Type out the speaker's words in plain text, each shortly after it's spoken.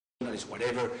magazines,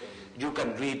 whatever. You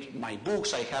can read my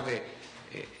books. I have a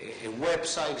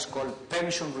website. It's called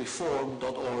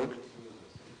pensionreform.org.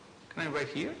 Can I write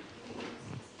here?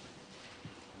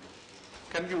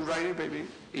 Can you write it, baby?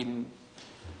 In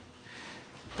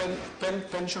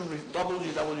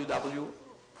www.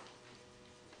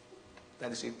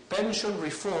 That is it. Pension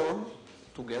reform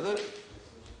together.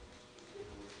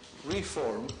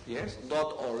 Reform, yes,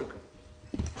 .org.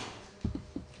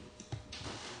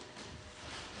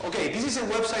 Okay, this is a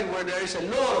website where there is a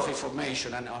lot of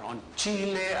information on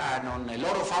Chile and on a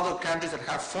lot of other countries that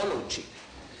have followed Chile.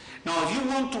 Now, if you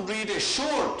want to read a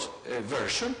short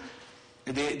version,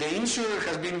 the insurer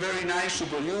has been very nice to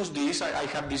produce this. I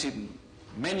have this in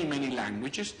many, many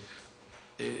languages.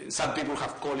 Some people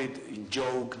have called it, in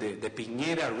joke, the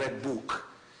Pinera Red Book.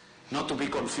 Not to be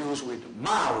confused with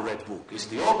Mao Red Book. It's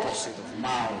the opposite of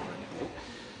Mao Red Book.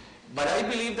 But I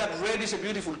believe that red is a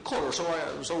beautiful color, so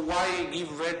why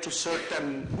give red to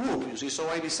certain group, you see? So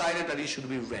I decided that it should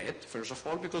be red, first of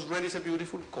all, because red is a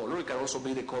beautiful color. It can also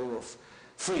be the color of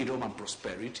freedom and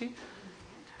prosperity.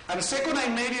 And second, I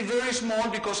made it very small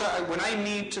because when I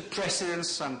meet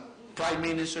presidents and prime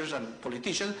ministers and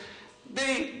politicians,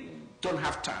 they don't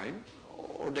have time,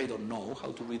 or they don't know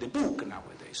how to read a book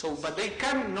nowadays. But they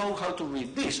can know how to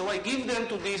read this. So I give them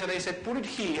to this, and I said, put it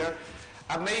here.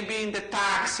 And maybe in the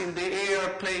taxi, in the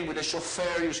airplane with a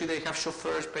chauffeur, you see they have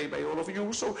chauffeurs paid by all of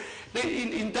you. So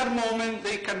in that moment,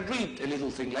 they can read a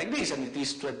little thing like this, and it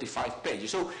is 25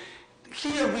 pages. So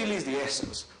here really is the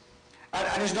essence.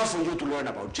 And it's not for you to learn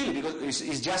about Chile, because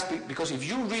it's just because if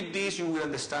you read this, you will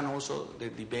understand also the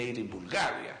debate in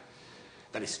Bulgaria.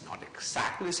 That is not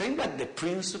exactly the same, but the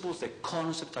principles, the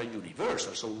concepts are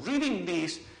universal. So reading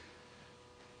this,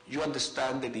 you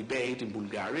understand the debate in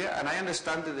Bulgaria, and I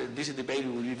understand that this debate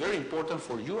will be very important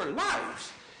for your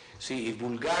lives. See, if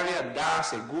Bulgaria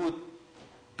does a good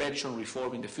pension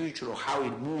reform in the future, or how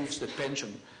it moves the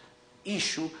pension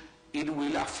issue, it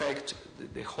will affect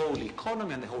the whole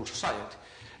economy and the whole society.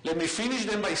 Let me finish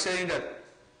then by saying that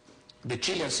the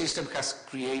Chilean system has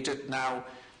created now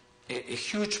a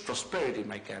huge prosperity in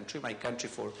my country. My country,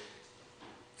 for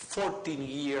 14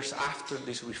 years after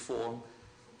this reform,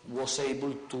 was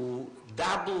able to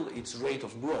double its rate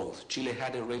of growth. Chile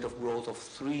had a rate of growth of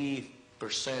 3%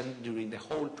 during the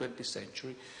whole 20th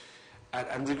century.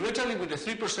 And regrettably, with the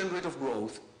 3% rate of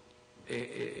growth,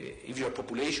 if your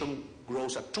population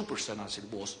grows at 2% as it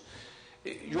was,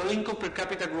 your income per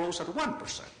capita grows at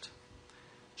 1%.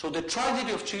 So the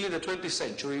tragedy of Chile in the 20th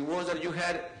century was that you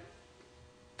had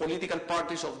political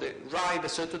parties of the right,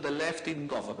 the left in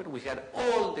government. We had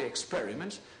all the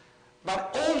experiments,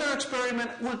 but all their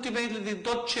experiments ultimately did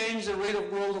not change the rate of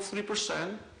growth of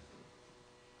 3%.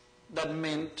 That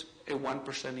meant a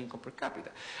 1% income per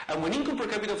capita. And when income per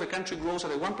capita of a country grows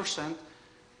at a 1%,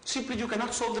 simply you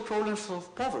cannot solve the problems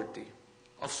of poverty,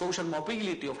 of social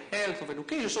mobility, of health, of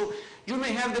education. So you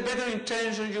may have the better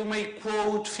intentions, you may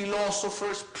quote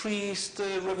philosophers, priests,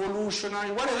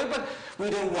 revolutionaries, whatever, but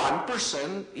with a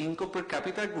 1% income per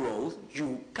capita growth,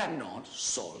 you cannot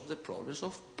solve the problems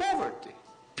of poverty,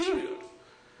 period.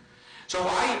 So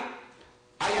I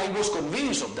was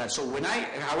convinced of that. So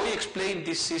how I explained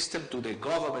this system to the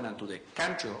government and to the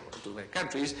country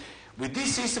is, with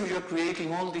this system you're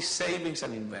creating all these savings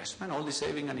and investment. All the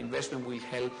saving and investment will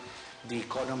help the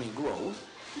economy grow.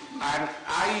 And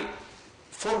I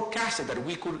forecasted that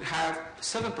we could have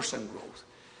 7% growth.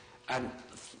 And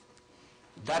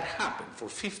that happened. For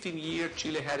 15 years,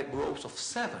 Chile had a growth of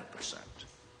 7%.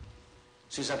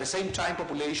 Since at the same time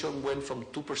population went from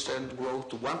 2% growth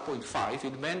to 1.5,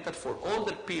 it meant that for all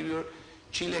that period,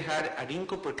 Chile had an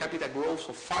income per capita growth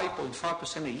of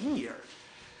 5.5% a year.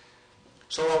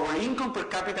 So our income per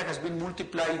capita has been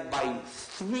multiplied by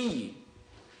 3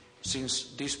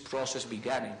 since this process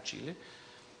began in Chile.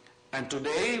 And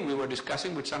today, we were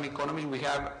discussing with some economists, we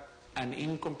have an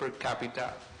income per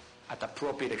capita at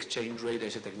appropriate exchange rate,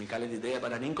 there's a technicality there,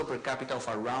 but an income per capita of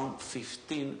around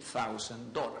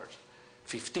 $15,000.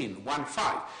 15.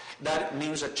 That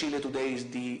means that Chile today is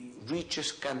the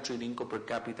richest country in income per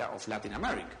capita of Latin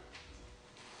America.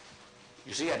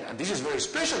 You see, and this is very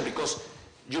special because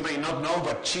you may not know,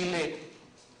 but Chile,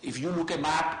 if you look at a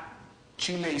map,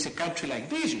 Chile is a country like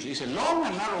this. You see, it's a long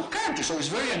and narrow country, so it's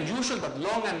very unusual that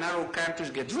long and narrow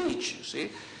countries get rich, you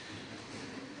see.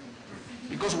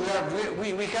 Because we have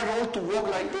all to walk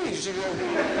like this, you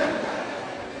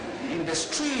see, in the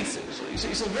streets.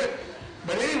 It's a very...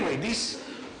 But anyway, this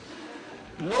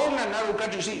long and narrow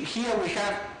country, you see, here we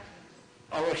have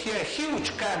a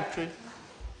huge country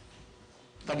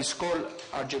that is called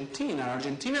Argentina.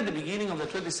 Argentina at the beginning of the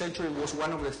 20th century was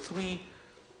one of the 3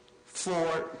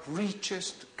 four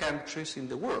richest countries in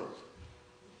the world,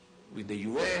 with the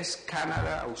US,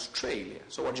 Canada, Australia.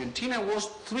 So Argentina was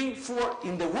 3, 4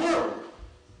 in the world,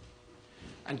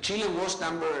 and Chile was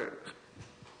number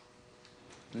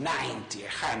 90,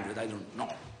 100, I don't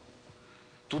know.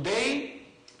 Today,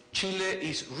 Chile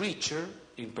is richer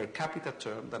in per capita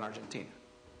term than Argentina.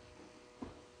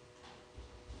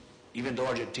 Even though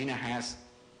Argentina has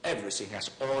everything,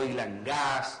 has oil and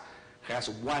gas, has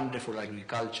wonderful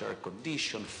agricultural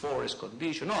condition, forest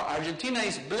condition. No, Argentina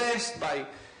is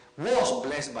was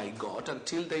blessed by God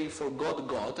until they forgot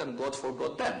God and God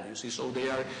forgot them, you see. So they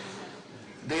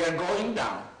are going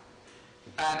down.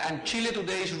 And Chile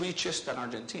today is richest than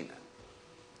Argentina.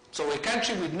 So a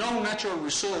country with no natural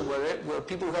resource where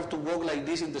people have to walk like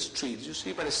this in the streets, you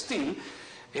see, but still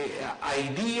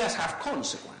ideas have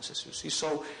consequences, you see.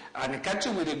 So, and a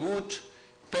country with a good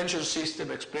pension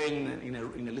system explained in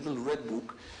a little red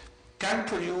book can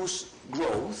produce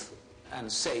growth and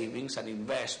savings and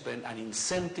investment and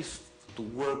incentive to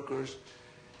workers,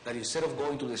 that instead of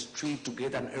going to the street to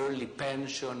get an early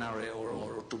pension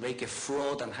or to make a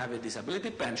fraud and have a disability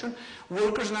pension,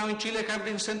 workers now in Chile have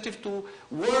the incentive to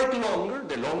work longer.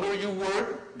 The longer you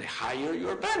work, the higher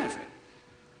your benefit.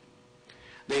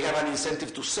 They have an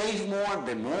incentive to save more.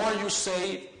 The more you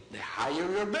save, the higher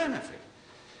your benefit.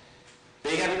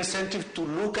 They have incentive to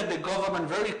look at the government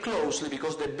very closely,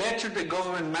 because the better the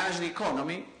government manages the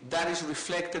economy, that is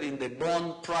reflected in the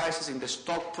bond prices, in the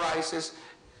stock prices,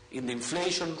 in the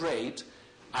inflation rate,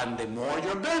 and the more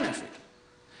your benefit.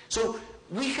 So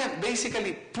we have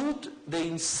basically put the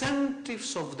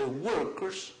incentives of the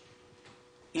workers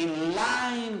in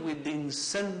line with the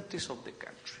incentives of the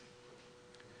country,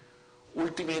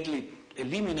 ultimately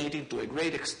eliminating to a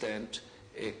great extent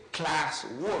class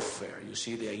warfare. You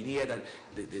see, the idea that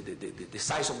the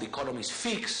size of the economy is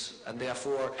fixed, and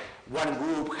therefore one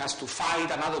group has to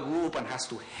fight another group and has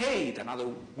to hate another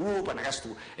group and has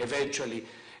to eventually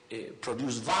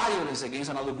produce violence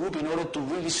against another group in order to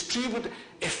redistribute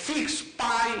a fixed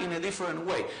pie in a different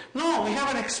way. No, we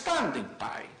have an expanding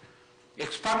pie,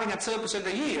 expanding at 7%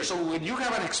 a year. So when you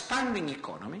have an expanding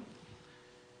economy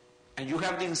and you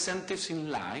have the incentives in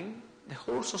line, the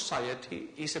whole society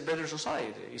is a better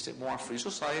society. It's a more free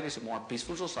society, it's a more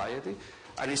peaceful society,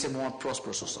 and it's a more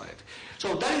prosperous society.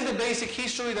 So that is the basic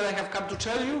history that I have come to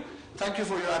tell you. Thank you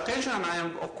for your attention, and I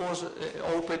am, of course,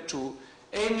 open to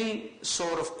any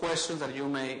sort of questions that you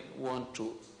may want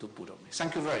to put on me.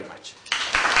 Thank you very much.